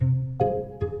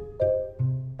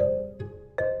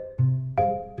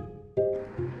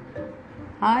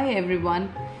Hi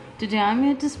everyone. Today I'm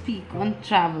here to speak on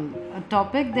travel, a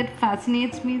topic that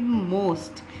fascinates me the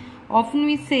most. Often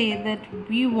we say that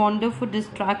we wander for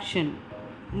distraction,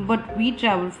 but we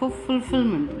travel for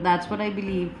fulfillment. That's what I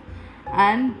believe.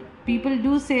 And people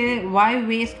do say, why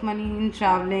waste money in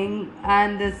traveling?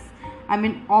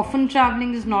 Often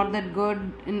traveling is not that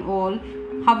good in all.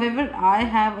 However, I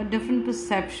have a different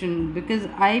perception because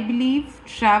I believe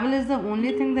travel is the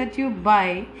only thing that you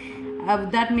buy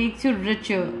that makes you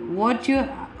richer. What you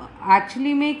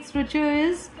actually makes richer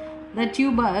is that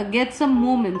you get some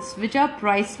moments which are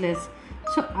priceless.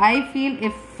 So I feel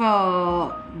if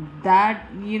that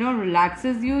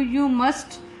relaxes you, you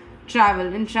must travel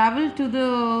and travel to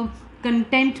the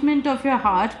contentment of your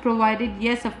heart, provided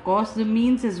yes, of course, the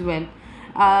means as well.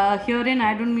 Herein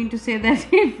I don't mean to say that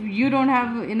if you don't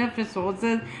have enough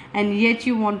resources and yet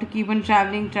you want to keep on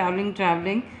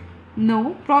traveling.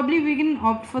 No, probably we can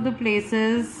opt for the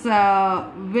places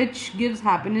which gives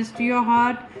happiness to your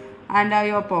heart and are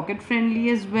your pocket friendly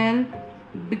as well.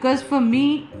 Because for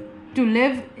me, to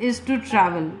live is to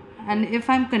travel, and if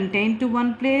I'm contained to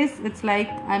one place, it's like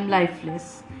I'm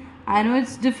lifeless. I know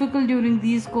it's difficult during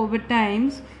these COVID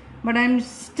times, but I'm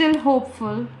still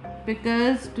hopeful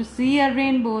because to see a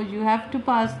rainbow, you have to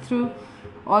pass through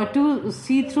or to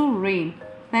see through rain.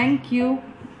 Thank you.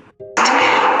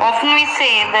 Often we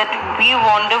say that we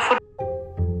wander for